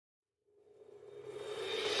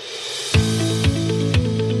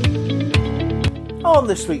On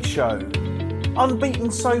this week's show, unbeaten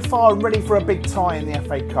so far and ready for a big tie in the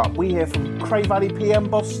FA Cup, we hear from Cray Valley PM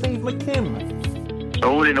boss Steve McKim. So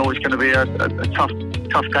all in all, it's going to be a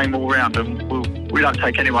tough game all round, and we don't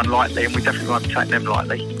take anyone lightly, and we definitely won't take them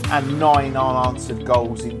lightly. And 9 unanswered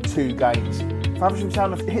goals in 2 games. Faversham Town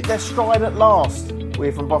have hit their stride at last. We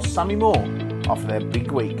hear from boss Sammy Moore after their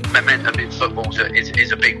big week. Momentum in football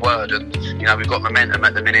is a big word, and we've got momentum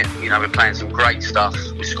at the minute. We're playing some great stuff,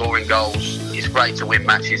 we're scoring goals. It's great to win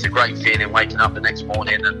matches. It's a great feeling waking up the next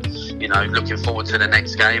morning and looking forward to the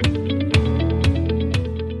next game.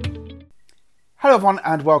 Hello everyone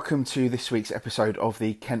and welcome to this week's episode of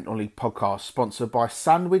the Kent League podcast, sponsored by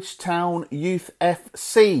Sandwich Town Youth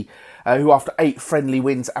FC, who after 8 friendly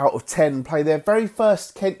wins out of 10 play their very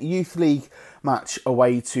first Kent Youth League match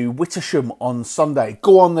away to Wittersham on Sunday.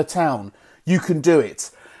 Go on the town, you can do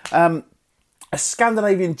it. A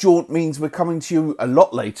Scandinavian jaunt means we're coming to you a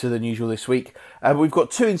lot later than usual this week. But we've got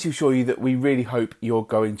 2 interviews for you that we really hope you're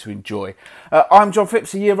going to enjoy. I'm John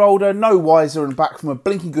Phipps, a year older, no wiser, and back from a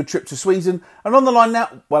blinking good trip to Sweden. And on the line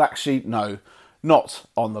now, well actually no, not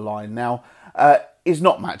on the line now, is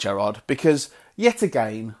not Matt Gerrard, because yet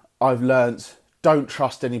again I've learnt don't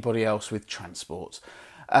trust anybody else with transport.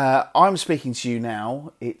 I'm speaking to you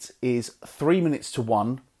now. It is 3 minutes to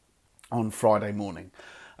 1 on Friday morning.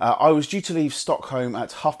 I was due to leave Stockholm at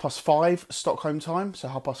 5:30 Stockholm time, so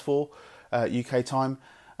 4:30 UK time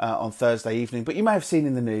on Thursday evening. But you may have seen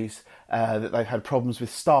in the news that they've had problems with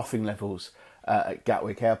staffing levels at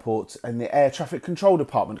Gatwick Airport and the Air Traffic Control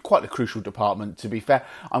Department. Quite a crucial department, to be fair.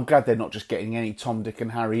 I'm glad they're not just getting any Tom, Dick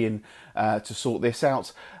and Harry in to sort this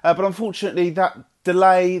out. But unfortunately, that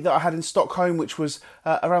delay that I had in Stockholm, which was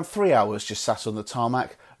around 3 hours, just sat on the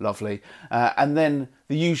tarmac. Lovely. And then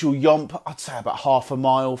the usual yomp, I'd say about half a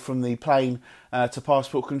mile from the plane to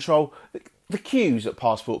passport control. The queues at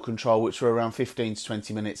passport control, which were around 15 to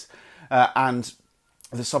 20 minutes, and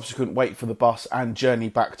the subsequent wait for the bus and journey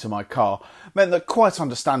back to my car, meant that quite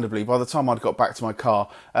understandably, by the time I'd got back to my car,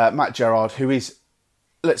 Matt Gerrard, who is,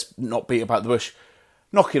 let's not beat about the bush,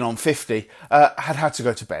 knocking on 50, had to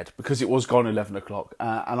go to bed because it was gone 11 o'clock.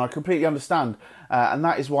 And I completely understand. And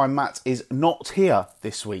that is why Matt is not here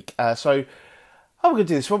this week. So how are we going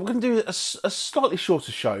to do this? Well, we're going to do a slightly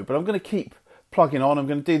shorter show, but I'm going to keep plugging on. I'm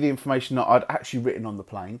going to do the information that I'd actually written on the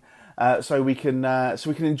plane, so we can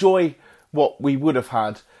enjoy what we would have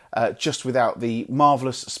had just without the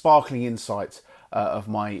marvellous, sparkling insight of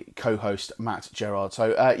my co-host, Matt Gerrard.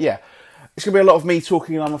 So, it's going to be a lot of me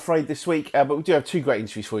talking, I'm afraid, this week, but we do have 2 great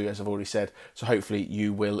interviews for you, as I've already said, so hopefully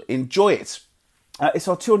you will enjoy it. It's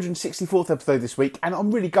our 264th episode this week, and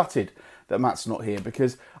I'm really gutted that Matt's not here,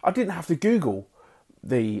 because I didn't have to Google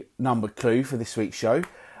the number clue for this week's show.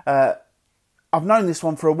 I've known this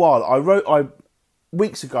one for a while.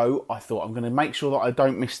 Weeks ago, I thought I'm going to make sure that I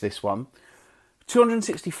don't miss this one.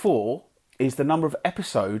 264 is the number of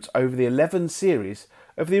episodes over the 11 series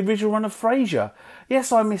of the original run of Frasier.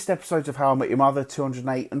 Yes, I missed episodes of How I Met Your Mother,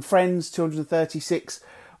 208, and Friends, 236,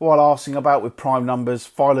 while arsing about with prime numbers,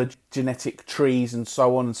 phylogenetic trees, and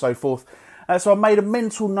so on and so forth. So I made a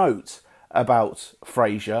mental note about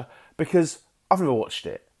Frasier, because I've never watched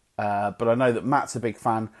it. But I know that Matt's a big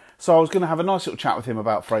fan, so I was going to have a nice little chat with him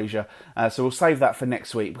about Frasier. So we'll save that for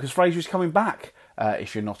next week, because Frasier is coming back,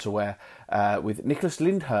 if you're not aware, with Nicholas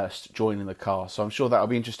Lyndhurst joining the cast. So I'm sure that'll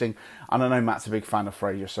be interesting. And I know Matt's a big fan of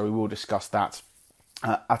Frasier, so we will discuss that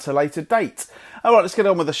at a later date. All right, let's get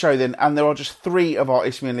on with the show then. And there are just 3 of our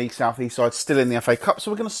Isthmian League South East sides still in the FA Cup,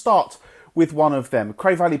 so we're going to start with one of them.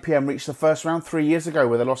 Cray Valley PM reached the first round 3 years ago,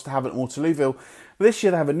 where they lost to Havant Waterlooville. But this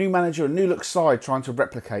year they have a new manager, a new look side, trying to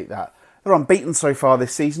replicate that. They're unbeaten so far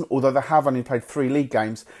this season, although they have only played 3 league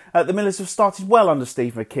games. The Millers have started well under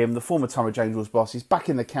Steve McKim, the former Tunbridge Angels boss. He's back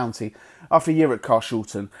in the county after a year at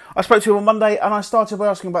Carshalton. I spoke to him on Monday, and I started by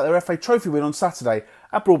asking about their FA Trophy win on Saturday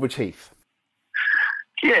at Broadbridge Heath.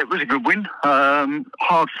 Yeah, it was a good win.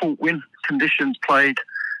 Hard-fought win. Conditions played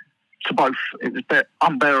to both. It was a bit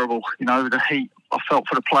unbearable, the heat I felt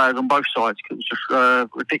for the players on both sides, because it was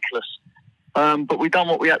just ridiculous. But we done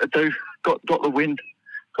what we had to do, got the win,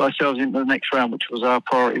 got ourselves into the next round, which was our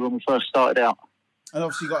priority when we first started out. And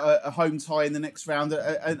obviously you got a home tie in the next round,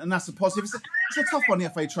 and that's a positive. It's a tough one, the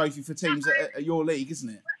FA Trophy, for teams at your league, isn't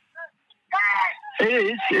it?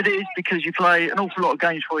 It is, because you play an awful lot of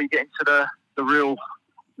games before you get into the real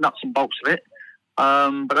nuts and bolts of it.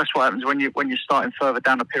 But that's what happens when you're starting further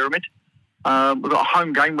down the pyramid. We've got a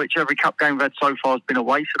home game, which every cup game we've had so far has been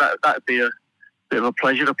away, so that would be a bit of a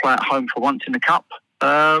pleasure to play at home for once in the cup.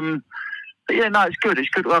 But yeah, no, it's good. It's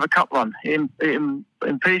good to have a cup run. It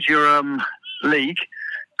impedes your league,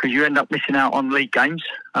 because you end up missing out on league games.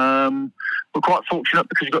 We're quite fortunate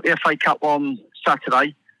because we've got the FA Cup on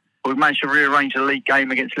Saturday. We've managed to rearrange the league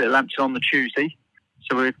game against Little Hampton on the Tuesday.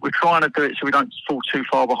 So we're trying to do it so we don't fall too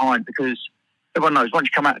far behind, because everyone knows once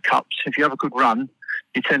you come out of cups, if you have a good run,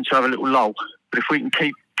 you tend to have a little lull. But if we can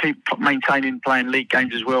keep maintaining playing league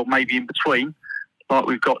games as well, maybe in between, like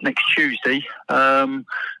we've got next Tuesday,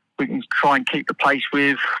 we can try and keep the pace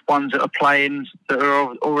with ones that are playing that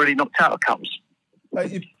are already knocked out of cups.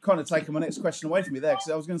 You've kind of taken my next question away from me there, because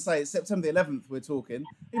I was going to say it's September the 11th we're talking.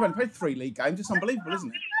 You've only played 3 league games. It's unbelievable, isn't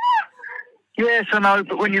it? Yes, I know,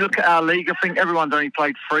 but when you look at our league, I think everyone's only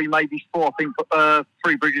played 3, maybe 4. I think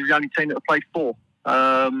Three Bridges is the only team that have played 4.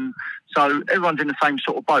 So everyone's in the same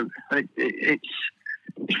sort of boat.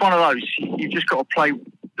 It's one of those. You've just got to play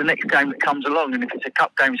the next game that comes along, and if it's a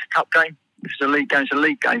cup game, it's a cup game. If it's a league game, it's a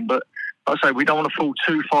league game. But like I say, we don't want to fall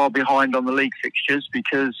too far behind on the league fixtures,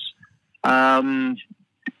 because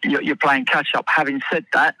you're playing catch up. Having said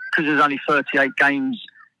that, because there's only 38 games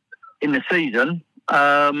in the season,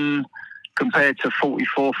 compared to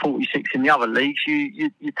 44, 46 in the other leagues,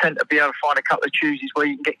 you tend to be able to find a couple of Tuesdays where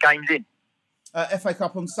you can get games in. FA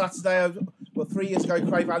Cup on Saturday. 3 years ago,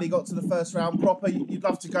 Cray Valley got to the first round proper. You'd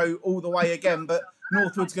love to go all the way again, but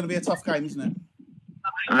Northwood's going to be a tough game, isn't it?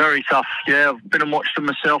 Very tough, yeah. I've been and watched them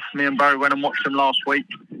myself. Me and Barry went and watched them last week.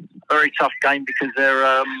 Very tough game because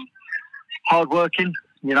they're hard-working.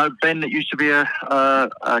 You know, Ben, that used to be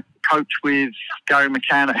a coach with Gary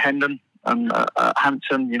McCann at Hendon and at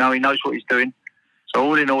Hampton, you know, he knows what he's doing. So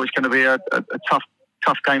all in all, it's going to be a tough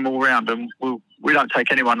game all round, and we don't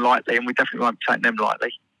take anyone lightly, and we definitely won't take them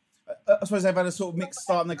lightly. I suppose they've had a sort of mixed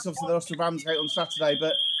start, because obviously they lost to Ramsgate on Saturday,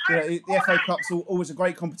 but you know, the FA Cup's always a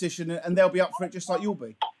great competition, and they'll be up for it just like you'll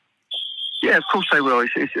be. Yeah, of course they will.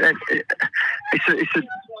 It's a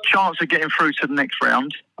chance of getting through to the next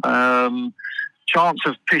round. Chance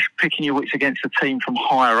of picking your wits against a team from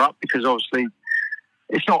higher up, because obviously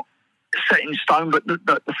it's not set in stone, but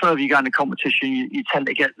the further you go in the competition, you tend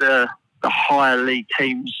to get the higher league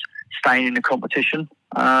teams staying in the competition.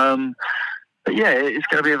 But yeah, it's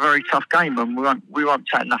going to be a very tough game, and we won't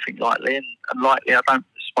take nothing lightly, and lightly I don't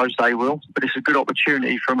suppose they will, but it's a good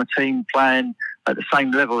opportunity from a team playing at the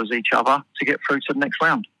same level as each other to get through to the next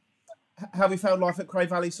round. How have you found life at Cray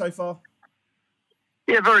Valley so far?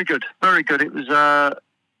 Yeah, very good, very good. It was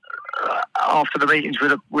after the meetings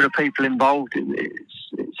with the people involved, it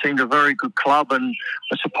seemed a very good club and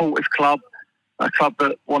a supportive club, a club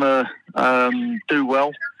that want to do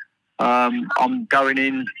well. I'm going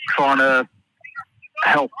in trying to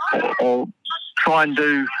help or try and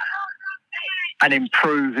do and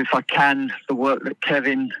improve, if I can, the work that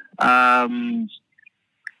Kevin had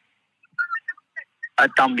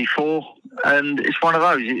done before. And it's one of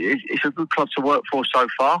those. It's a good club to work for so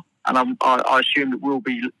far, and I assume it will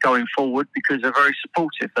be going forward, because they're very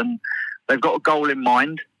supportive and they've got a goal in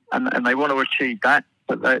mind, and they want to achieve that,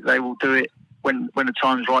 but they will do it when the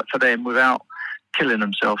time's right for them without killing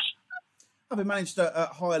themselves. Having managed at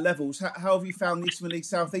higher levels, how have you found the Eastern League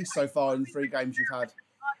South East so far in the 3 games you've had?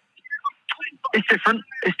 It's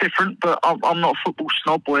different, but I'm not a football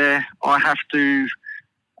snob where I have to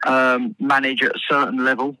manage at a certain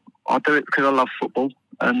level. I do it because I love football,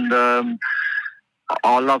 and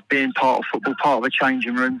I love being part of football, part of a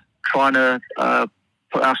changing room, trying to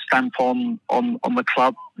put our stamp on the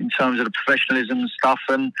club in terms of the professionalism and stuff.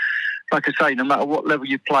 And like I say, no matter what level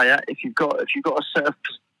you play at, if you've got a set of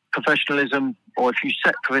professionalism, or if you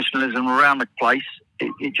set professionalism around the place,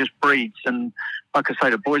 it just breeds. And like I say,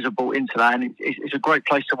 the boys are bought into that, and it's a great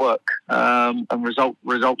place to work. And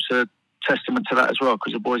results are testament to that as well,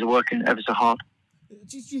 because the boys are working ever so hard.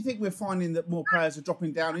 Do you think we're finding that more players are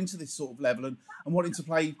dropping down into this sort of level and wanting to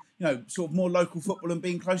play, you know, sort of more local football and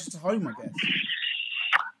being closer to home, I guess?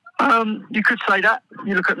 You could say that.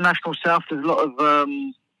 You look at the National South, there's a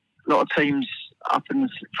lot of teams up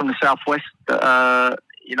from the southwest that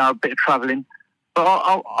you know, a bit of travelling. But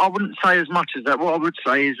I wouldn't say as much as that. What I would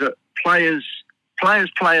say is that players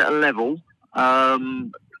play at a level.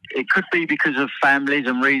 It could be because of families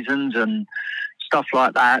and reasons and stuff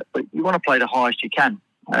like that, but you want to play the highest you can.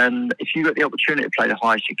 And if you get the opportunity to play the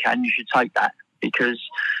highest you can, you should take that, because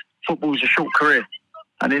football is a short career.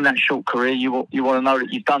 And in that short career, you want to know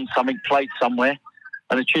that you've done something, played somewhere,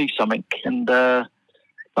 and achieved something. And like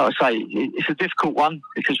I say, it's a difficult one,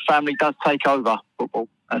 because family does take over football.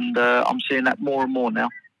 And I'm seeing that more and more now.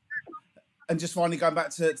 And just finally going back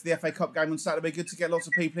to the FA Cup game on Saturday, good to get lots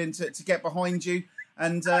of people in to get behind you,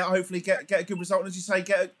 and hopefully get a good result. And as you say,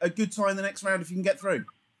 get a good tie in the next round if you can get through.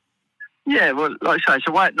 Yeah, well, like I say, it's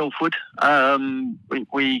away at Northwood.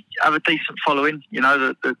 We have a decent following. You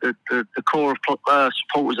know, the core of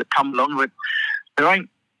supporters that come along with. There ain't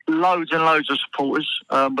loads and loads of supporters,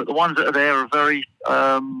 but the ones that are there are very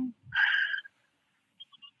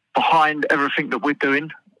behind everything that we're doing,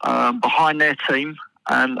 behind their team,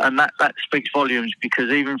 and that speaks volumes, because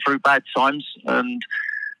even through bad times, and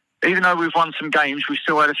even though we've won some games, we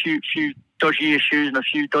still had a few dodgy issues and a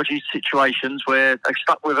few dodgy situations where they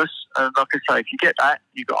stuck with us. And like I say, if you get that,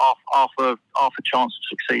 you've got half a chance of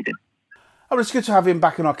succeeding. Oh, it's good to have him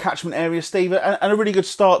back in our catchment area, Steve, and a really good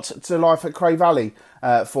start to life at Cray Valley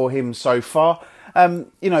for him so far.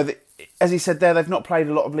 As he said there, they've not played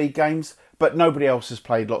a lot of league games, but nobody else has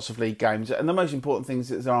played lots of league games. And the most important thing is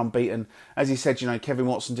that they're unbeaten. As he said, Kevin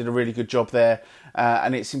Watson did a really good job there,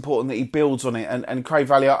 and it's important that he builds on it. And Cray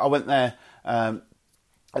Valley, I went there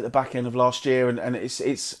at the back end of last year, and it's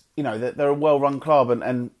they're a well-run club,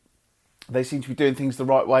 and they seem to be doing things the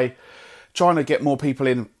right way, trying to get more people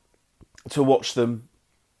in to watch them.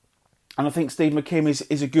 And I think Steve McKim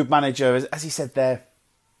is a good manager. As he said there,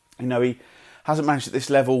 he hasn't managed at this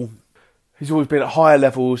level. He's always been at higher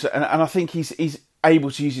levels, and I think he's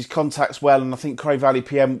able to use his contacts well. And I think Cray Valley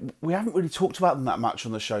PM, we haven't really talked about them that much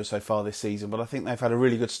on the show so far this season, but I think they've had a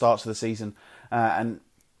really good start to the season. And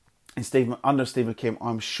under Steve McKim,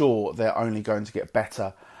 I'm sure they're only going to get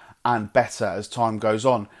better and better as time goes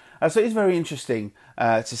on. So it's very interesting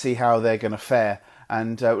to see how they're going to fare,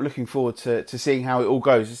 and we're looking forward to seeing how it all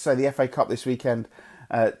goes. So the FA Cup this weekend,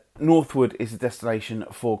 Northwood is the destination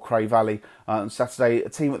for Cray Valley on Saturday. A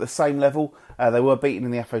team at the same level. They were beaten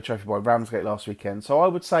in the FA Trophy by Ramsgate last weekend. So I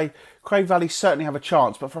would say Cray Valley certainly have a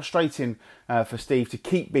chance, but frustrating for Steve to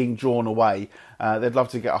keep being drawn away. They'd love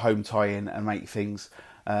to get a home tie in and make things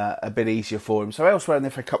a bit easier for him. So elsewhere in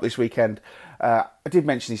the FA Cup this weekend, I did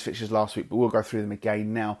mention these fixtures last week, but we'll go through them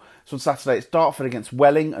again now. So on Saturday, it's Dartford against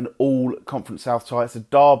Welling, an all Conference South tie. It's a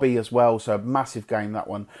derby as well, so a massive game, that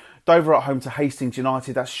one. Dover at home to Hastings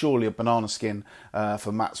United. That's surely a banana skin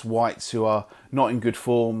for Matt's Whites, who are not in good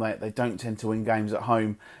form. They don't tend to win games at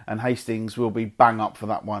home, and Hastings will be bang up for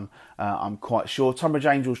that one, I'm quite sure. Tunbridge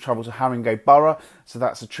Angels travel to Haringey Borough, so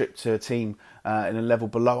that's a trip to a team in a level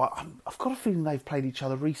below. I've got a feeling they've played each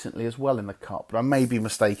other recently as well in the Cup, but I may be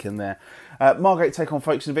mistaken there. Margate take on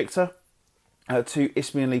Folkestone Victor. Two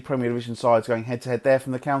Isthmian League Premier Division sides going head-to-head there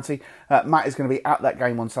from the county. Matt is going to be at that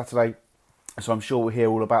game on Saturday, so I'm sure we'll hear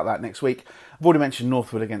all about that next week. I've already mentioned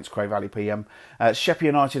Northwood against Cray Valley PM. Sheppey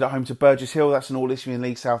United at home to Burgess Hill. That's an all Isthmian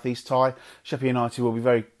League South East tie. Sheppey United will be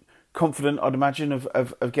very confident, I'd imagine,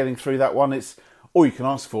 of getting through that one. It's all you can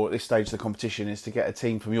ask for at this stage of the competition is to get a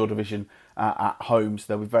team from your division at home, so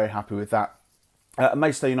they'll be very happy with that.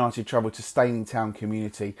 Maidstone United travel to Staining Town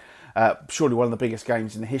Community. Surely one of the biggest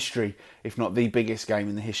games in the history, if not the biggest game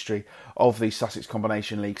in the history of the Sussex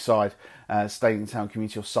Combination League side, Staining Town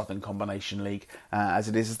Community or Southern Combination League, as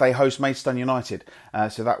it is, as they host Maidstone United.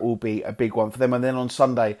 So that will be a big one for them. And then on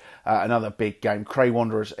Sunday, another big game, Cray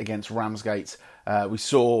Wanderers against Ramsgate. We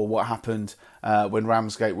saw what happened when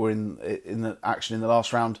Ramsgate were in the action in the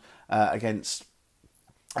last round against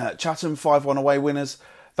Chatham, 5-1 away winners.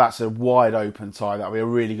 That's a wide open tie. That'll be a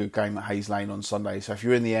really good game at Hayes Lane on Sunday. So if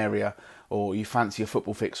you're in the area or you fancy a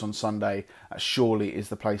football fix on Sunday, surely is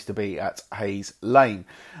the place to be at Hayes Lane.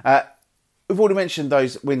 We've already mentioned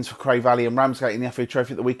those wins for Cray Valley and Ramsgate in the FA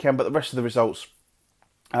Trophy at the weekend, but the rest of the results,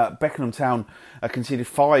 Beckenham Town conceded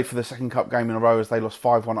 5 for the second cup game in a row as they lost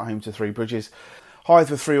 5-1 at home to Three Bridges. Hythe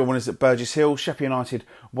were 3-1 winners at Burgess Hill. Sheppey United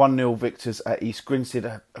 1-0 victors at East Grinstead.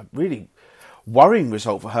 A really worrying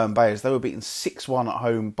result for Herne Bay as they were beaten 6-1 at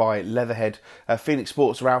home by Leatherhead. Phoenix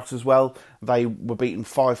Sports are out as well. They were beaten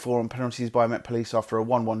 5-4 on penalties by Met Police after a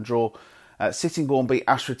 1-1 draw. Sittingbourne beat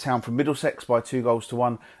Ashford Town from Middlesex by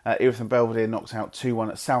 2-1. Erith and Belvedere knocked out 2-1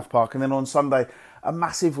 at South Park. And then on Sunday, a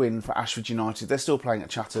massive win for Ashford United. They're still playing at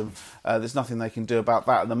Chatham. There's nothing they can do about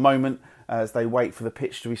that at the moment as they wait for the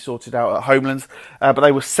pitch to be sorted out at Homeland. But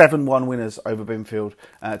they were 7-1 winners over Binfield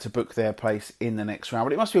to book their place in the next round.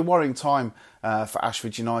 But it must be a worrying time for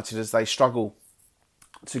Ashford United as they struggle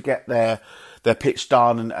to get their pitch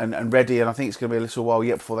done and ready. And I think it's going to be a little while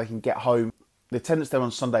yet before they can get home. The attendance there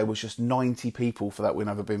on Sunday was just 90 people for that win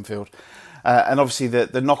over Binfield. And obviously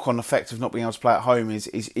the knock-on effect of not being able to play at home is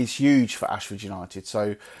huge for Ashford United.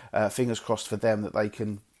 So fingers crossed for them that they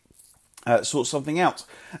can sort something out.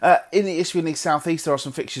 In the Isthmian League South East, there are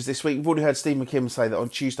some fixtures this week. We've already heard Steve McKim say that on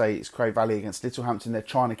Tuesday it's Cray Valley against Littlehampton. They're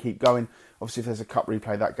trying to keep going. Obviously, if there's a cup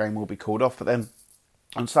replay, that game will be called off. But then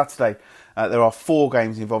on Saturday, there are 4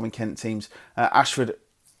 games involving Kent teams. Ashford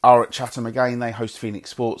are at Chatham again. They host Phoenix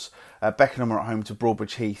Sports. Beckenham are at home to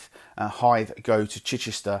Broadbridge Heath. Hythe go to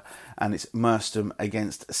Chichester, and it's Merstham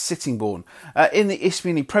against Sittingbourne. In the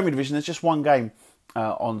Isthmian Premier Division, there's just one game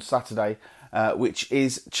on Saturday, which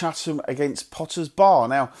is Chatham against Potters Bar.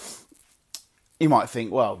 Now, you might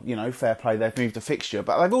think, well, fair play, they've moved a fixture,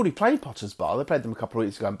 but they've already played Potters Bar. They played them a couple of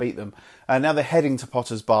weeks ago and beat them. Now they're heading to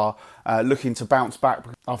Potters Bar, looking to bounce back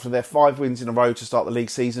after their 5 wins in a row to start the league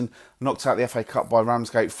season. Knocked out the FA Cup by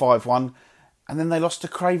Ramsgate 5-1. And then they lost to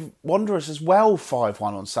Cray Wanderers as well 5-1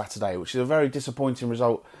 on Saturday, which is a very disappointing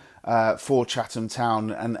result for Chatham Town.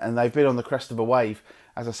 And they've been on the crest of a wave,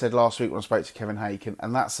 as I said last week when I spoke to Kevin Hake.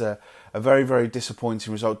 And that's a very, very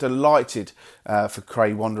disappointing result. Delighted for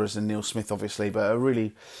Cray Wanderers and Neil Smith, obviously, but a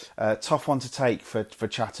really tough one to take for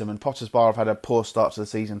Chatham. And Potters Bar have had a poor start to the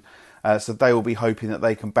season, so they will be hoping that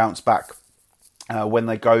they can bounce back when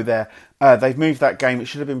they go there. They've moved that game. It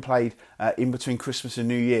should have been played in between Christmas and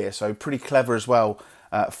New Year, so pretty clever as well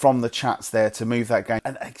from the Chats there to move that game.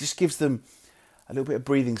 And it just gives them a little bit of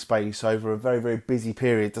breathing space over a very, very busy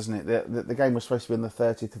period, doesn't it? The game was supposed to be on the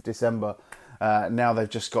 30th of December. Now they've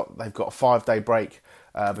got a 5-day break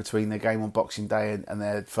between their game on Boxing Day and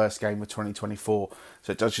their first game of 2024.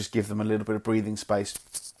 So it does just give them a little bit of breathing space.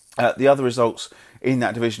 The other results in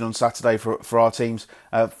that division on Saturday for our teams,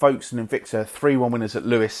 Folkestone and Invicta 3-1 winners at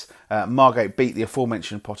Lewes. Margate beat the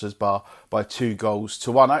aforementioned Potters Bar by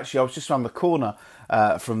 2-1. Actually, I was just around the corner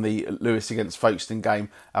from the Lewes against Folkestone game,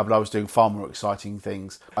 but I was doing far more exciting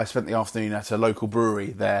things. I spent the afternoon at a local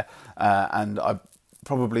brewery there, and I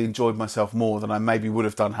probably enjoyed myself more than I maybe would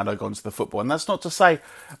have done had I gone to the football. And that's not to say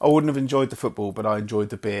I wouldn't have enjoyed the football, but I enjoyed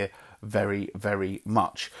the beer very, very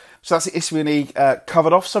much. So that's the Isthmian League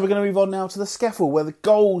covered off. So we're going to move on now to the Skeffel, where the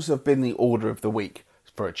goals have been the order of the week,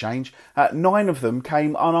 for a change. 9 of them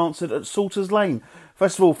came unanswered at Salters Lane.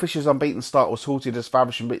 First of all, Fisher's unbeaten start was halted as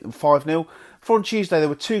Faversham beat them 5-0. For on Tuesday, there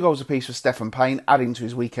were 2 goals apiece for Stephen Payne, adding to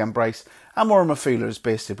his weekend brace, and Warren Mafula as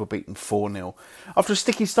Bearsted were beaten 4-0. After a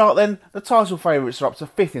sticky start then, the title favourites are up to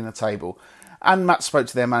 5th in the table, and Matt spoke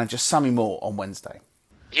to their manager Sammy Moore on Wednesday.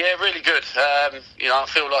 Yeah, really good. I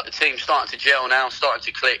feel like the team's starting to gel now, starting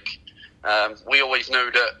to click. We always knew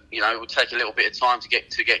that, it would take a little bit of time to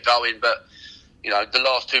get going, but the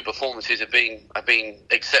last 2 performances have been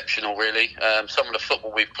exceptional, really. Some of the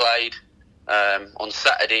football we've played on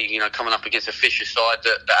Saturday, coming up against a Fisher side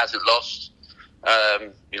that hasn't lost.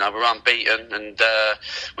 We're unbeaten, and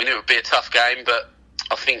we knew it would be a tough game, but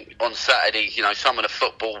I think on Saturday, some of the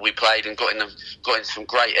football we played and got in some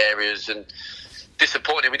great areas, and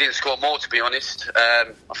disappointed we didn't score more, to be honest.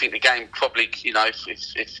 I think the game probably,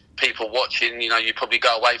 if people watching, you probably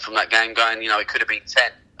go away from that game going, it could have been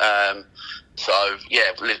 10. So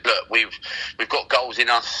yeah, look, we've got goals in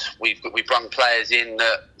us. We've brought players in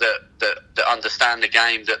that understand the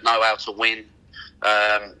game, that know how to win.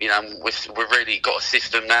 We've really got a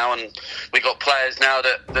system now, and we've got players now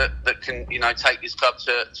that can take this club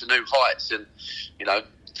to new heights. And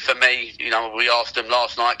for me, we asked them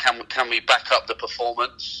last night, can we back up the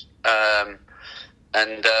performance?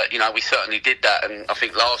 We certainly did that. And I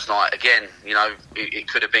think last night, again, it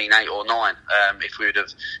could have been 8 or 9 if we'd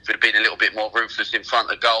have been a little bit more ruthless in front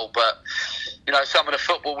of goal. But some of the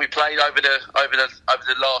football we played over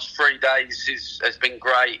the last 3 days has been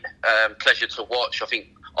great. Pleasure to watch. I think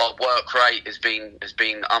our work rate has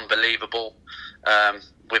been unbelievable.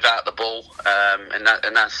 Without the ball, and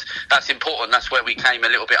that's important. That's where we came a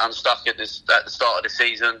little bit unstuck at the start of the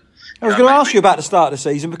season. I was going to ask you about the start of the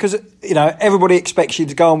season, because everybody expects you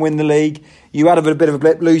to go and win the league. You had a bit of a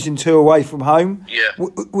blip, losing 2 away from home. Yeah.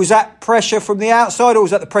 Was that pressure from the outside, or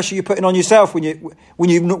was that the pressure you're putting on yourself when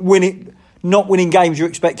you're not winning games you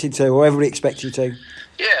expected to, or everybody expects you to?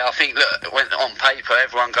 Yeah, I think, look, when on paper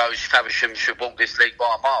everyone goes Faversham should walk this league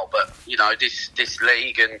by a mile, but this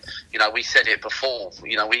league, and we said it before,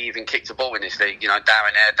 we even kicked a ball in this league.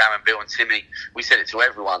 Darren, Bill and Timmy, we said it to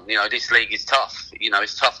everyone. This league is tough.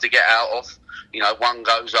 It's tough to get out of. One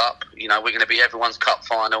goes up. We're going to be everyone's cup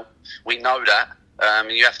final. We know that.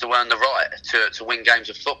 And you have to earn the right to win games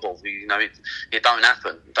of football. It don't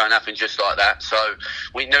happen. It don't happen just like that. So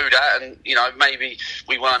we knew that, and maybe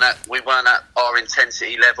we weren't at our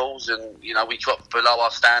intensity levels, and we dropped below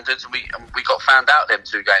our standards, and we got found out them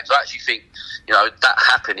 2 games. I actually think that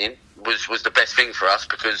happening was the best thing for us,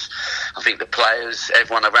 because I think the players,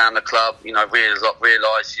 everyone around the club,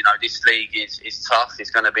 realised this league is tough.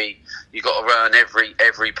 It's going to be, you got to earn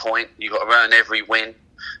every point. You got to earn every win.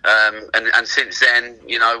 And since then,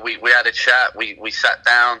 we had a chat. We sat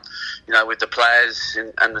down, with the players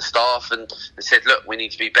and the staff, and said, look, we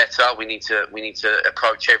need to be better. We need to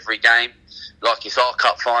approach every game like it's our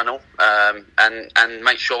cup final, and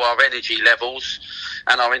make sure our energy levels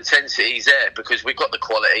and our intensity is there, because we've got the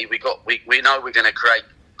quality. We know we're going to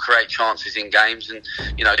create chances in games, and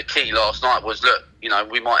the key last night was, look,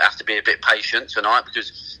 we might have to be a bit patient tonight,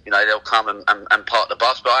 because they'll come and park the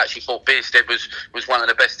bus. But I actually thought Beerstead was one of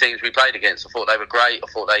the best teams we played against. I thought they were great. I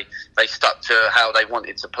thought they stuck to how they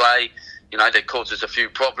wanted to play. They caused us a few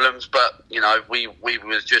problems, but we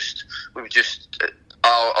were just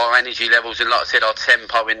our energy levels, and like I said, our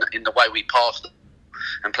tempo in the way we passed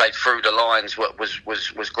and played through the lines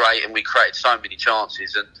was great, and we created so many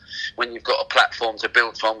chances. And when you've got a platform to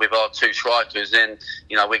build from with our two strikers, then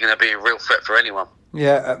we're going to be a real threat for anyone.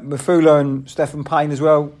 Yeah, Mafula and Stephen Payne as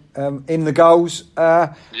well in the goals.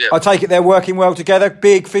 I take it they're working well together.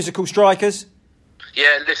 Big physical strikers.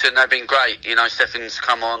 Yeah, listen, they've been great. Stefan's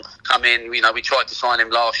come in. We tried to sign him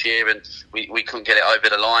last year and we couldn't get it over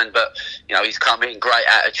the line. But, he's come in, great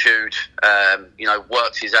attitude,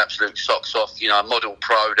 works his absolute socks off. A model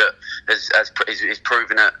pro that is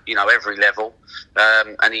proven at, every level.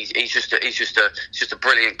 And he's just a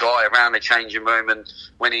brilliant guy around the changing room. And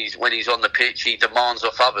when he's on the pitch, he demands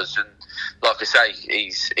off others. And like I say,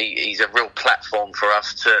 he's a real platform for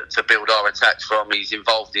us to build our attacks from. He's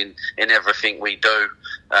involved in everything we do.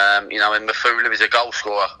 And Mafula is a goal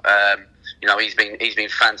scorer. He's been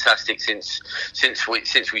fantastic since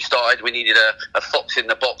we started. We needed a fox in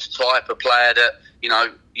the box type of player that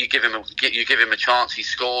you give him a chance, he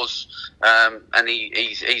scores, and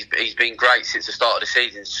he's been great since the start of the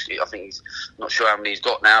season. I think I'm not sure how many he's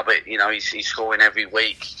got now, but he's scoring every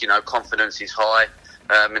week. Confidence is high.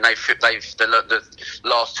 And the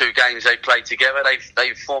last two games they played together,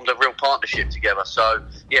 they've formed a real partnership together. So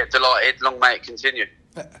yeah, delighted. Long may it continue.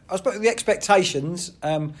 I suppose the expectations.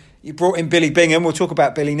 You brought in Billy Bingham. We'll talk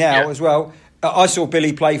about Billy now as well. I saw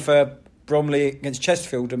Billy play for Bromley against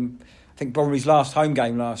Chesterfield, and I think Bromley's last home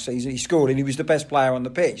game last season, he scored, and he was the best player on the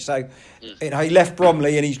pitch. So he left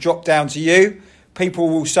Bromley and he's dropped down to you. People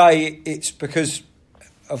will say it's because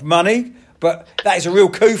of money, but that is a real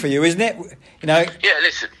coup for you, isn't it? Yeah,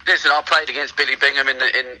 listen. I played against Billy Bingham in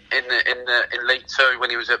League Two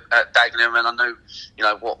when he was at Dagenham, and I knew,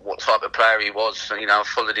 what type of player he was. So, I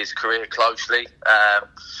followed his career closely.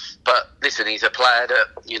 But listen, he's a player that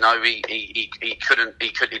he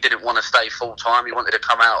didn't want to stay full time. He wanted to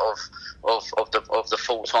come out of the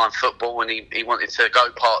full time football, and he wanted to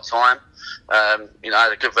go part time. I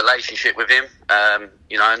had a good relationship with him. And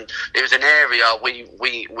it was an area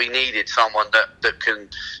we needed someone that can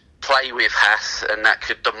play with Haas, and that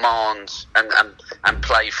could demand and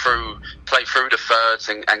play through the thirds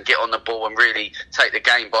and get on the ball and really take the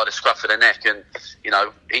game by the scruff of the neck. And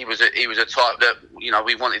he was a type that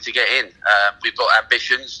we wanted to get in. We've got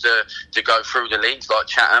ambitions to go through the leagues like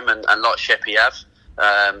Chatham and like Sheppey have.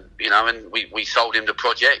 And we sold him the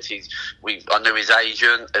project. I knew his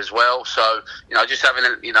agent as well, so just having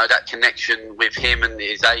that connection with him and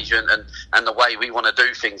his agent and the way we want to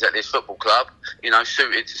do things at this football club,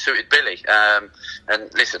 suited Billy. And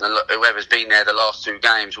listen, whoever's been there the last two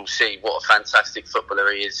games will see what a fantastic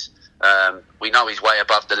footballer he is. We know he's way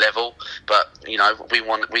above the level, but we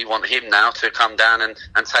want him now to come down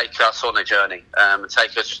and take us on a journey, and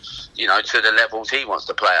take us to the levels he wants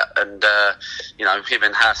to play at. And him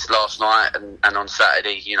and Haas last night and on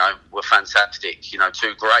Saturday were fantastic.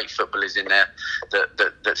 Two great footballers in there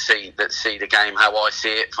that see the game how I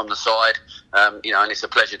see it from the side. And it's a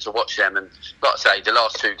pleasure to watch them. And like I say, the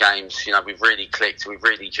last two games, we've really clicked, we've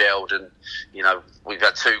really gelled, and we've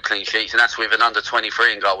had 2 clean sheets, and that's with an under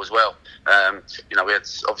 23 in goal as well. We had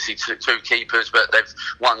obviously two keepers, but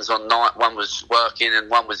one's on night, one was working, and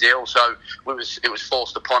one was ill, so it was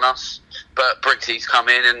forced upon us. But Briggsy's come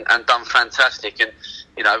in and done fantastic, and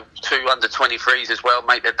 2 under 23s as well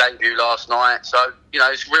make their debut last night. So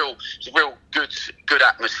it's a real good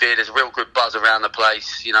atmosphere. There's a real good buzz around the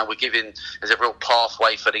place. There's a real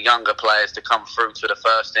pathway for the younger players to come through to the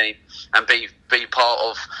first team and be part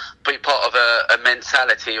of a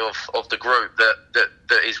mentality of the group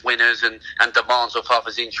that is winners and demands of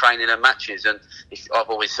others in training and matches. And I've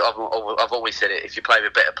always said it: if you play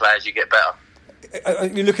with better players, you get better.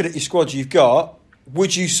 You're looking at your squad you've got.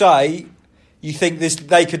 Would you say you think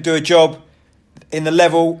they could do a job in the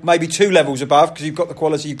level, maybe 2 levels above, because you've got the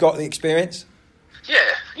quality, you've got the experience?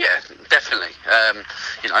 Yeah, definitely.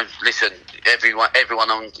 Listen,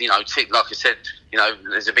 everyone on, like I said,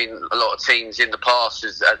 there's been a lot of teams in the past,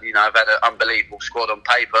 have had an unbelievable squad on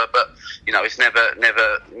paper, but, it's never,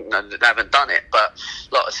 they haven't done it. But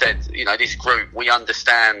like I said, this group, we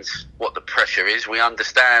understand what the pressure is. We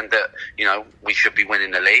understand that, we should be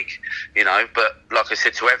winning the league, but like I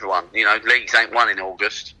said to everyone, leagues ain't won in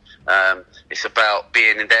August. It's about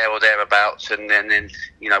being in there or thereabouts, and then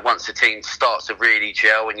once the team starts to really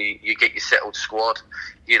gel and you get your settled squad,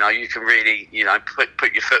 you can really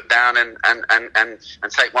put your foot down and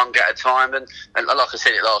take one game at a time. And like I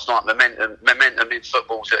said it last night, momentum in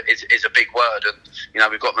football is a big word,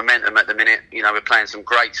 and we've got momentum at the minute. We're playing some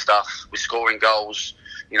great stuff. We're scoring goals.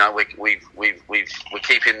 We're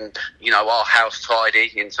keeping our house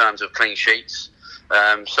tidy in terms of clean sheets.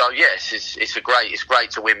 So yes, it's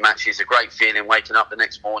great to win matches. It's a great feeling waking up the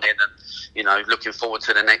next morning and looking forward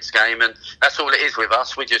to the next game. And that's all it is with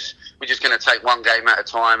us. We're just going to take one game at a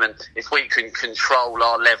time. And if we can control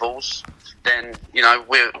our levels, then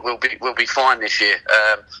we'll be fine this year.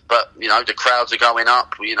 But the crowds are going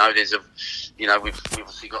up. We've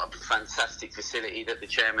obviously got a fantastic facility that the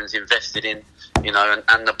chairman's invested in,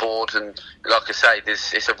 and the board. And like I say,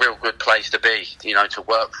 it's a real good place to be, to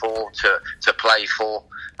work for, to play for,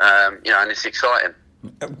 and it's exciting.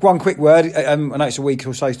 One quick word. I know it's a week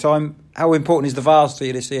or so's time. How important is the Vase to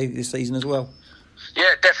you this season as well?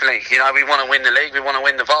 Yeah, definitely. We want to win the league. We want to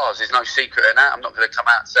win the Vase. There's no secret in that. I'm not going to come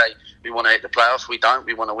out and say we want to hit the playoffs. We don't.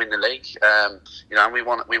 We want to win the league. And we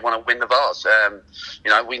want to win the Vase.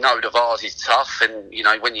 We know the Vase is tough, and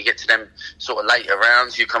when you get to them sort of later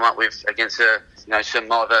rounds, you come up with against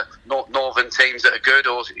some either northern teams that are good,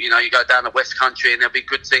 or you go down the West Country and there'll be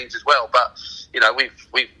good teams as well. But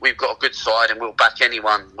we've got a good side, and we'll back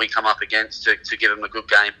anyone we come up against to give them a good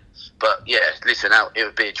game. But yeah, listen, it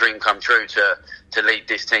would be a dream come true to lead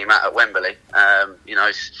this team out at Wembley.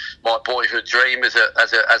 It's my boyhood dream as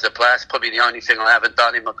a player. It's probably the only thing I haven't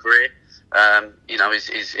done in my career.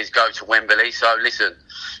 Is go to Wembley. So listen,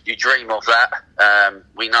 you dream of that.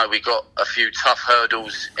 We know we got a few tough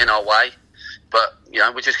hurdles in our way, but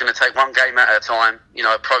we're just going to take one game at a time.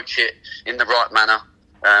 Approach it in the right manner,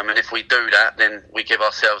 and if we do that, then we give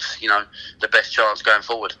ourselves the best chance going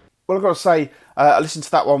forward. Well, I've got to say, I listened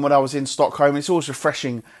to that one when I was in Stockholm. It's always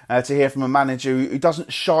refreshing to hear from a manager who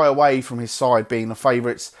doesn't shy away from his side being the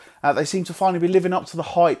favourites. They seem to finally be living up to the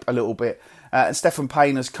hype a little bit. And Stephen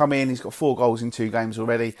Payne has come in. He's got 4 goals in 2 games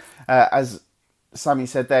already. As Sammy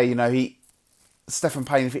said there, Stephen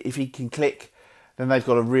Payne, if he can click, then they've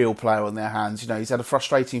got a real player on their hands. He's had a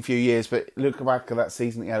frustrating few years, but look back at that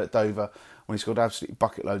season he had at Dover when he scored absolutely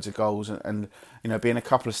bucket loads of goals and being a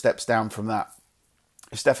couple of steps down from that.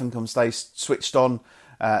 If Stefan can stay switched on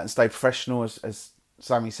and stay professional, as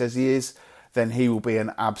Sammy says he is, then he will be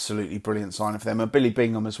an absolutely brilliant signing for them. And Billy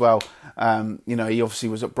Bingham as well. He obviously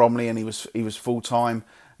was at Bromley and he was full time.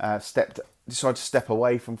 Decided to step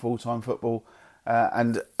away from full time football,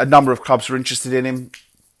 and a number of clubs were interested in him.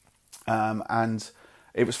 And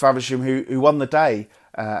it was Faversham who won the day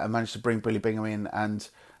and managed to bring Billy Bingham in. And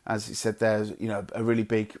as he said, there's a really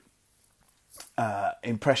big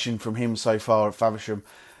impression from him so far at Faversham,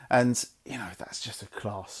 and that's just a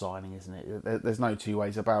class signing, isn't it? There's no two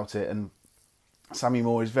ways about it. And Sammy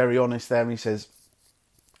Moore is very honest there, and he says,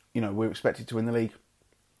 we're expected to win the league.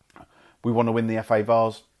 We want to win the FA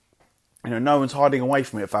Vase. No one's hiding away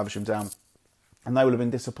from it at Faversham Down, and they will have been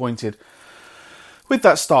disappointed with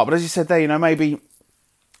that start. But as you said there, maybe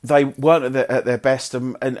they weren't at their best,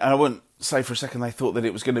 and I wouldn't say for a second they thought that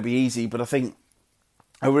it was going to be easy, but I think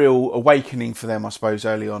a real awakening for them, I suppose,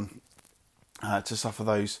 early on to suffer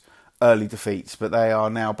those early defeats. But they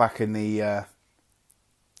are now back in the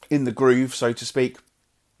groove, so to speak,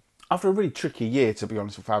 after a really tricky year, to be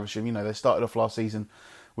honest, with Faversham. They started off last season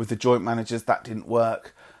with the joint managers. That didn't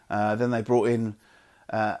work. Then they brought in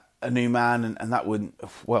a new man, and that went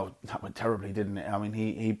terribly, didn't it? I mean,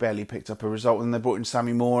 he barely picked up a result. And they brought in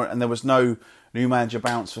Sammy Moore, and there was no new manager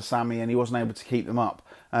bounce for Sammy, and he wasn't able to keep them up.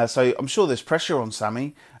 So I'm sure there's pressure on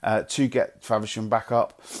Sammy to get Faversham back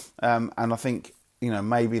up. And I think,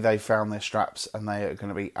 maybe they found their straps and they are going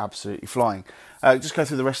to be absolutely flying. Just go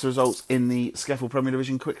through the rest of the results in the Skeffel Premier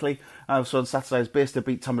Division quickly. So on Saturday, Bicester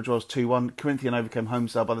beat Tunbridge Wells 2-1. Corinthian overcame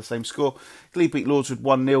Homesdale by the same score. Glebe beat Lordswood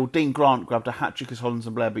 1-0. Dean Grant grabbed a hat-trick as Hollands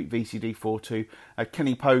and Blair beat VCD 4-2.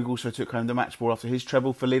 Kenny Pogue also took home the match ball after his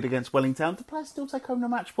treble for Lyd against Wellington. Did players still take home the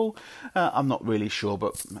match ball? I'm not really sure,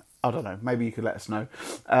 but I don't know. Maybe you could let us know.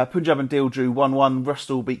 Punjab and Deal drew 1-1.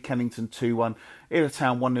 Bristol beat Kennington 2-1.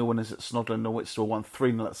 Town 1-0 winners at Snodland. Whitstall won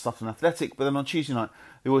 3-0 at Sutton Athletic. But then on Tuesday night,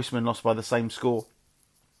 the Oystermen lost by the same score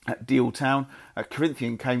at Deal Town.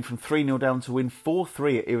 Corinthian came from 3-0 down to win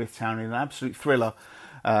 4-3 at Erith Town in an absolute thriller.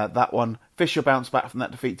 That one. Fisher bounced back from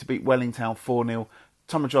that defeat to beat Wellington 4-0.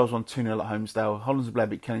 Tunbridge Wells won 2-0 at Holmesdale. Hollands and Blair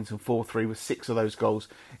beat Kennington 4-3 with 6 of those goals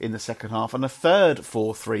in the second half. And a third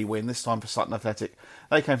 4-3 win, this time for Sutton Athletic.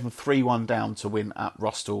 They came from 3-1 down to win at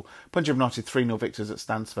Rustle. Punjab United 3-0 victors at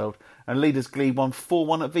Stansfeld. And Leaders Glebe won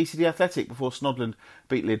 4-1 at VCD Athletic before Snodland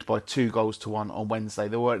beat Lydd by 2-1 on Wednesday.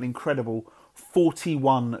 There were an incredible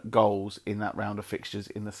 41 goals in that round of fixtures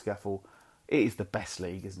in the SCEFL. It is the best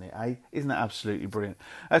league, isn't it, eh? Isn't it absolutely brilliant?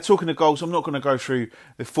 Talking of goals, I'm not going to go through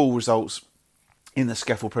the full results in the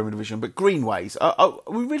SCEFL Premier Division, but Greenways,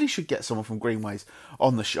 we really should get someone from Greenways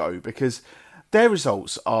on the show because their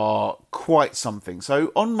results are quite something.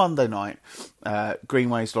 So on Monday night,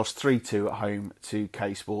 Greenways lost 3-2 at home to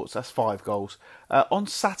K Sports. That's 5 goals. On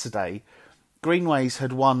Saturday, Greenways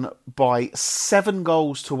had won by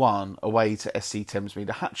 7-1 away to SC Thamesmead.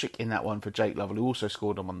 A hat-trick in that one for Jake Lovell, who also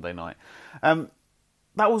scored on Monday night.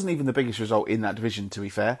 That wasn't even the biggest result in that division, to be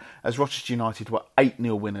fair, as Rochester United were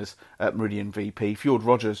 8-0 winners at Meridian VP. Fjord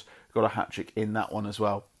Rogers got a hat-trick in that one as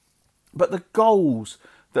well. But the goals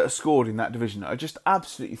that are scored in that division are just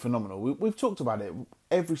absolutely phenomenal. We've talked about it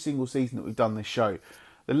every single season that we've done this show.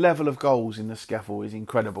 The level of goals in the SCEFL is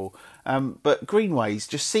incredible. But Greenways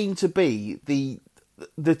just seem to be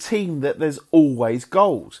the team that there's always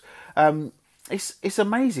goals. It's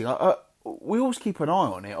amazing. We always keep an eye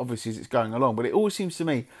on it, obviously, as it's going along, but it always seems to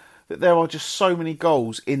me that there are just so many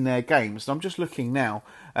goals in their games. And I'm just looking now.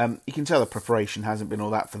 You can tell the preparation hasn't been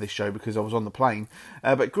all that for this show because I was on the plane.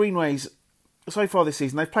 But Greenways, so far this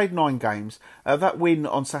season, they've played 9 games. That win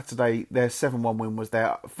on Saturday, their 7-1 win, was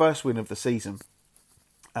their first win of the season.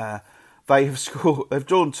 They've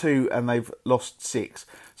drawn 2 and they've lost 6.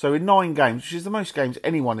 So in 9 games, which is the most games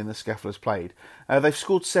anyone in the SCEFL has played, they've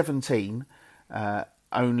scored 17.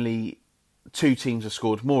 Only 2 teams have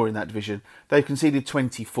scored more in that division. They've conceded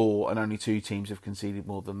 24 and only 2 teams have conceded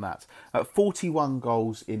more than that. 41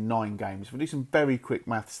 goals in 9 games. If we do some very quick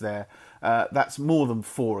maths there, that's more than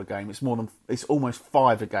 4 a game. It's almost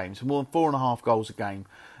 5 a game. So more than 4.5 goals a game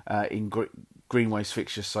in Greenways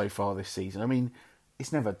fixtures so far this season. I mean,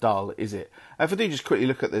 it's never dull, is it? If I do just quickly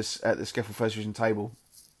look at this at the SCEFL First Division table,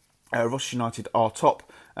 Rochester United are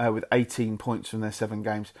top with 18 points from their 7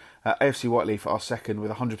 games. AFC Whiteleaf are second with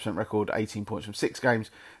a 100% record, 18 points from 6 games.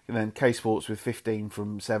 And then K Sports with 15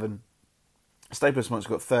 from 7. Staples Mont's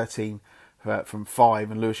got 13 from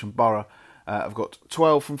 5. And Lewisham Borough have got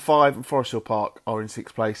 12 from 5. And Forest Hill Park are in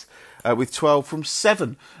 6th place with 12 from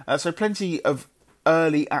 7. So plenty of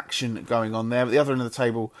early action going on there. At the other end of the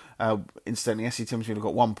table, incidentally, SC Thamesmead have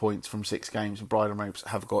got 1 point from 6 games, and Bridle Ropes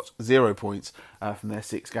have got 0 points from their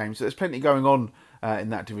 6 games. So there's plenty going on in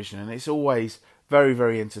that division, and it's always very,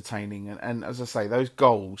 very entertaining. And as I say, those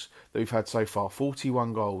goals that we've had so far,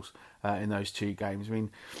 41 goals in those 2 games. I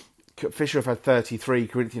mean, Fisher have had 33,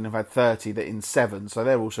 Corinthian have had 30 in 7, so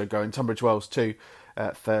they're also going. Tunbridge Wells 2,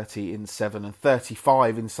 30 in 7, and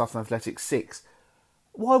 35 in Sutton Athletic 6.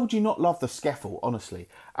 Why would you not love the SCEFL, honestly?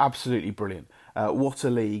 Absolutely brilliant. What a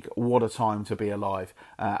league, what a time to be alive.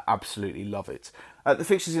 Absolutely love it. The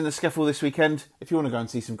fixtures in the SCEFL this weekend, if you want to go and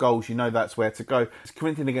see some goals, you know that's where to go. It's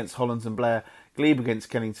Corinthian against Hollands and Blair, Glebe against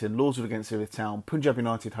Kennington, Lordswood against Erith Town, Punjab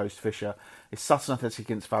United host Fisher, it's Sutton Athletic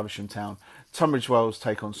against Faversham Town, Tunbridge Wells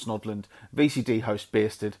take on Snodland, VCD host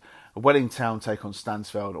Bearsted, Welling Town take on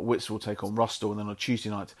Stansfeld, Whitstable take on Rustle, and then on Tuesday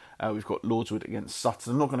night we've got Lordswood against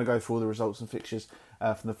Sutton. I'm not going to go through all the results and fixtures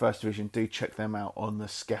from the First Division. Do check them out on the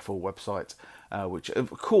SCEFL website, which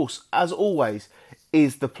of course, as always,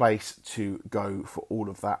 is the place to go for all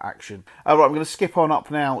of that action. Right, I'm going to skip on up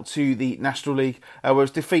now to the National League, where it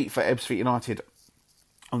was defeat for Ebbsfleet United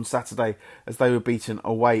on Saturday as they were beaten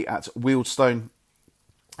away at Wealdstone,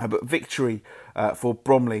 but victory for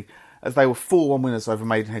Bromley as they were 4-1 winners over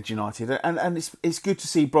Maidenhead United. And it's good to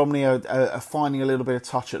see Bromley are finding a little bit of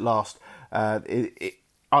touch at last.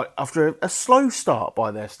 After a slow start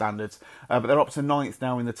by their standards, but they're up to 9th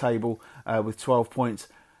now in the table with 12 points,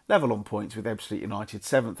 level on points with Ebbsfleet United,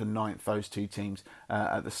 7th and 9th, those 2 teams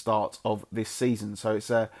at the start of this season. So it's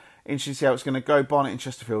interesting to see how it's going to go. Barnet and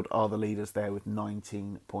Chesterfield are the leaders there with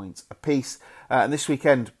 19 points apiece. And this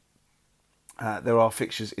weekend, there are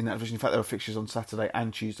fixtures in that division. In fact, there are fixtures on Saturday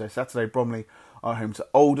and Tuesday. Saturday, Bromley are home to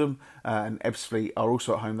Oldham, and Ebbsfleet are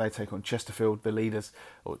also at home. They take on Chesterfield, the leaders,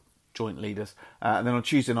 or joint leaders. And then on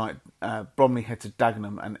Tuesday night, Bromley head to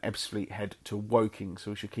Dagenham and Ebbsfleet head to Woking.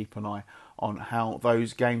 So we should keep an eye on how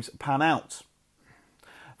those games pan out.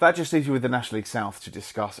 That just leaves you with the National League South to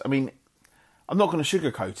discuss. I mean, I'm not going to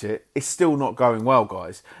sugarcoat it. It's still not going well,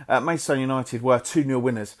 guys. Maidstone United were 2-0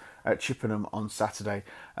 winners at Chippenham on Saturday.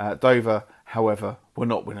 Dover, however, were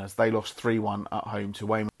not winners. They lost 3-1 at home to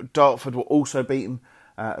Weymouth. Dartford were also beaten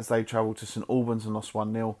as they travelled to St Albans and lost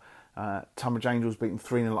 1-0. Tunbridge Angels beaten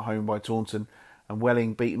 3-0 at home by Taunton, and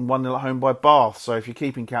Welling beaten 1-0 at home by Bath. So if you're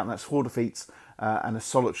keeping count, that's 4 defeats and a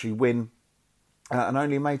solitary win. And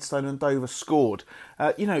only Maidstone and Dover scored.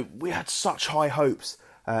 We had such high hopes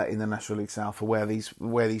in the National League South for where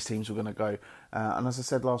these teams were going to go. And as I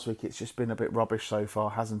said last week, it's just been a bit rubbish so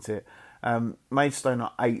far, hasn't it? Maidstone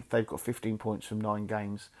are 8th. They've got 15 points from 9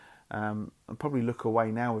 games. And probably look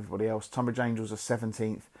away now with everybody else. Tunbridge Angels are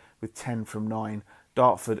 17th with 10 from 9.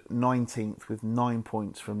 Dartford 19th with 9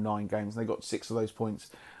 points from 9 games. They got 6 of those points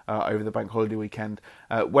over the bank holiday weekend.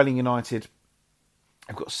 Welling United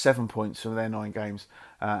have got 7 points from their 9 games.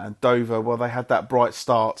 And Dover, well, they had that bright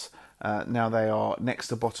start. Now they are next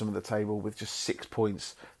to bottom of the table with just 6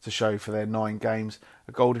 points to show for their 9 games.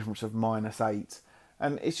 A goal difference of -8.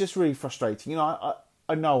 And it's just really frustrating. I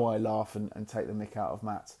know I laugh and take the mick out of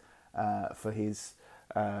Matt for his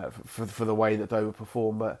for the way that Dover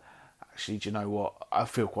performed, but actually, do you know what? I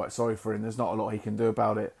feel quite sorry for him. There's not a lot he can do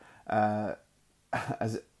about it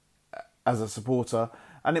as a supporter,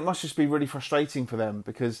 and it must just be really frustrating for them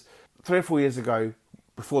because 3 or 4 years ago,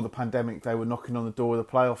 before the pandemic, they were knocking on the door of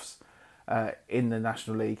the playoffs in the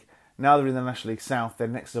National League. Now they're in the National League South. They're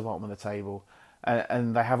next to the bottom of the table,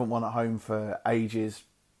 and they haven't won at home for ages.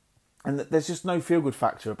 And there's just no feel-good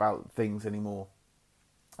factor about things anymore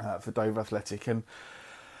for Dover Athletic. And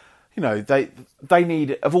they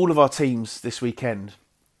need, of all of our teams this weekend,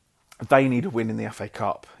 they need a win in the FA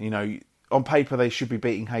Cup. On paper they should be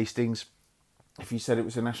beating Hastings. If you said it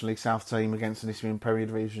was a National League South team against an East Midlands Premier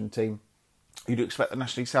Division team, you'd expect the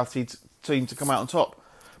National League South team to come out on top.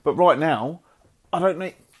 But right now, I don't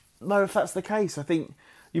know if that's the case. I think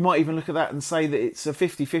you might even look at that and say that it's a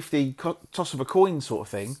 50-50 toss of a coin sort of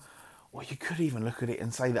thing. Or you could even look at it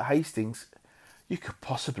and say that Hastings, you could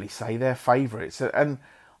possibly say they're favourites. And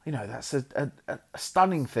that's a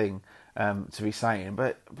stunning thing to be saying.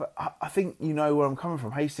 But I think you know where I'm coming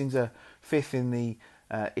from. Hastings are 5th in the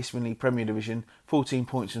East Midlands Premier Division, 14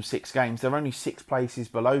 points from 6 games. They're only 6 places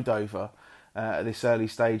below Dover at this early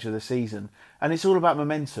stage of the season. And it's all about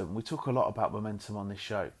momentum. We talk a lot about momentum on this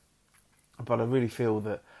show. But I really feel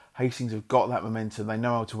that Hastings have got that momentum. They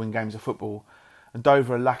know how to win games of football. And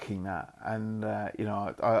Dover are lacking that. And,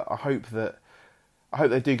 I hope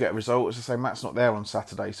they do get a result. As I say, Matt's not there on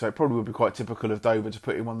Saturday, so it probably would be quite typical of Dover to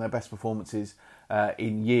put in one of their best performances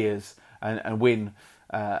in years and win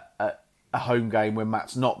a home game when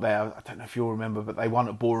Matt's not there. I don't know if you'll remember, but they won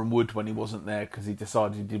at Boreham Wood when he wasn't there because he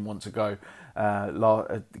decided he didn't want to go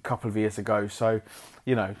a couple of years ago. So,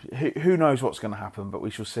 who knows what's going to happen, but we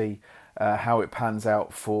shall see how it pans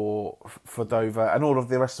out for Dover and all of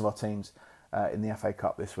the rest of our teams in the FA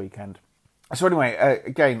Cup this weekend. So anyway,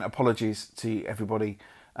 again, apologies to everybody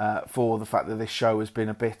for the fact that this show has been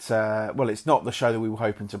a bit... it's not the show that we were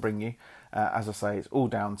hoping to bring you. As I say, it's all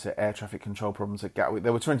down to air traffic control problems at Gatwick.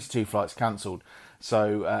 There were 22 flights cancelled,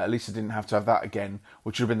 so at least I didn't have to have that again,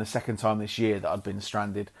 which would have been the second time this year that I'd been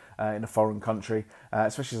stranded in a foreign country,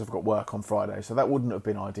 especially as I've got work on Friday. So that wouldn't have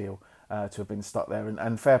been ideal to have been stuck there.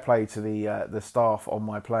 And fair play to the staff on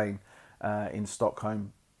my plane in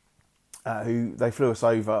Stockholm, who they flew us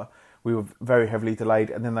over. We were very heavily delayed,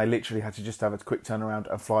 and then they literally had to just have a quick turnaround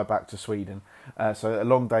and fly back to Sweden. So a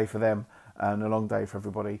long day for them and a long day for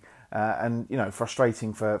everybody. And,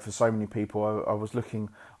 frustrating for so many people. I was looking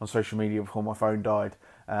on social media before my phone died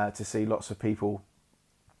to see lots of people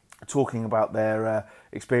talking about their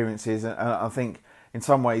experiences. And I think in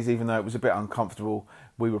some ways, even though it was a bit uncomfortable,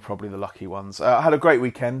 we were probably the lucky ones. I had a great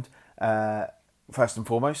weekend. First and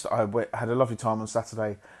foremost, I had a lovely time on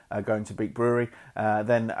Saturday going to Beak Brewery.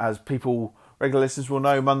 Then, as regular listeners will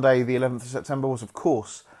know, Monday the 11th of September was, of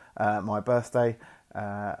course, my birthday.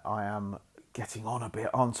 I am getting on a bit,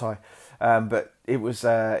 aren't I? But it was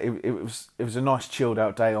a nice chilled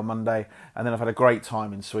out day on Monday, and then I've had a great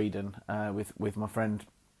time in Sweden with my friend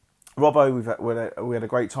Robbo. We had a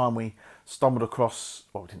great time. We stumbled across.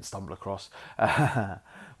 Well, we didn't stumble across.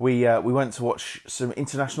 We went to watch some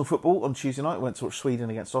international football on Tuesday night. We went to watch Sweden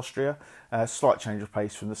against Austria. Slight change of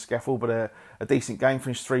pace from the SCEFL, but a decent game.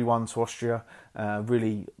 Finished 3-1 to Austria.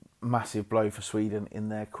 Really massive blow for Sweden in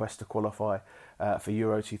their quest to qualify for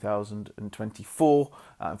Euro 2024.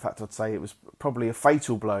 In fact, I'd say it was probably a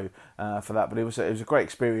fatal blow for that. But it was a great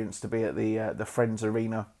experience to be at the Friends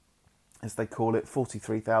Arena, as they call it.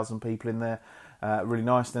 43,000 people in there. Really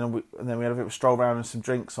nice. And then we had a bit of a stroll around and some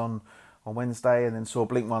drinks on Wednesday, and then saw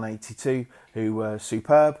Blink-182, who were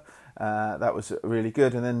superb. That was really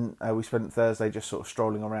good. And then we spent Thursday just sort of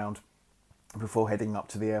strolling around before heading up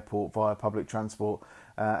to the airport via public transport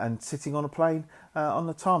and sitting on a plane on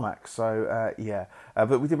the tarmac. So,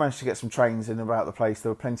 but we did manage to get some trains in and about the place.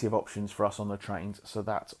 There were plenty of options for us on the trains, so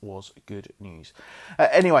that was good news.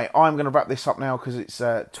 Anyway, I'm going to wrap this up now because it's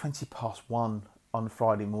 1:20 on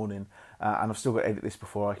Friday morning, and I've still got to edit this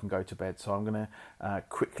before I can go to bed, so I'm going to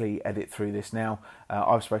quickly edit through this now.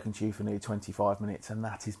 I've spoken to you for nearly 25 minutes, and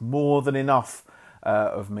that is more than enough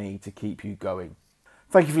of me to keep you going.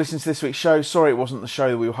 Thank you for listening to this week's show. Sorry it wasn't the show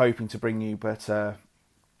that we were hoping to bring you, but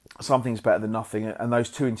something's better than nothing. And those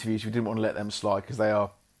 2 interviews, we didn't want to let them slide because they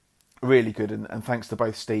are really good. And thanks to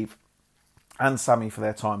both Steve and Sammy for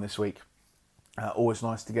their time this week. Always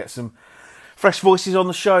nice to get some fresh voices on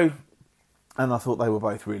the show. And I thought they were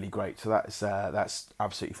both really great. So that's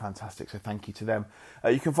absolutely fantastic. So thank you to them.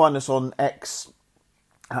 You can find us on X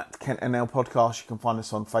at Kent NL Podcast. You can find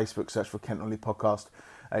us on Facebook, search for Kent Non-League Podcast.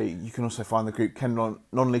 You can also find the group Kent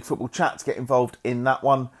Non-League Football Chat to get involved in that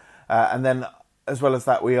one. And then, as well as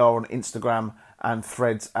that, we are on Instagram and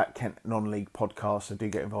Threads at Kent Non-League Podcast. So do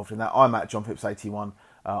get involved in that. I'm at JohnPhipps81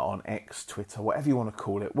 on X, Twitter, whatever you want to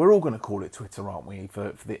call it. We're all going to call it Twitter, aren't we,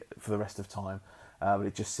 for the rest of time? But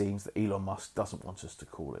it just seems that Elon Musk doesn't want us to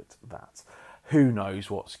call it that. Who knows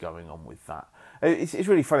what's going on with that? It's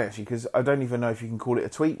really funny, actually, because I don't even know if you can call it a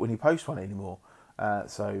tweet when you post one anymore.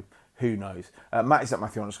 So who knows? Matt is at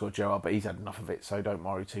Matthew_Gerard, but he's had enough of it, so don't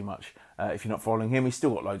worry too much. If you're not following him, he's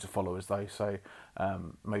still got loads of followers, though, so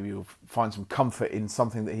maybe you'll find some comfort in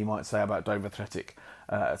something that he might say about Dover Athletic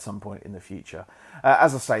at some point in the future.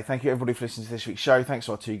 As I say, thank you everybody for listening to this week's show. Thanks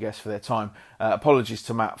to our 2 guests for their time. Apologies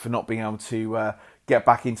to Matt for not being able to get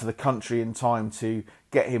back into the country in time to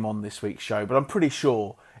get him on this week's show, but I'm pretty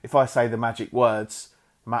sure if I say the magic words,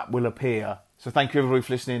 Matt will appear. So thank you everybody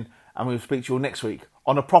for listening, and we'll speak to you all next week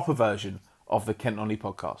on a proper version of the Kent Non-League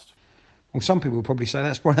Podcast. Well, some people will probably say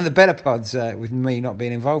that's one of the better pods with me not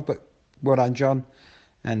being involved, but well done, John,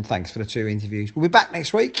 and thanks for the 2 interviews. We'll be back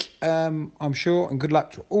next week, I'm sure, and good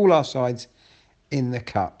luck to all our sides in the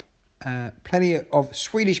Cup. Plenty of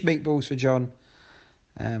Swedish meatballs for John.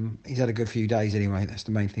 He's had a good few days anyway, that's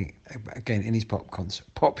the main thing, again, in his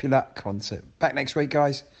popular concert. Back next week,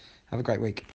 guys. Have a great week.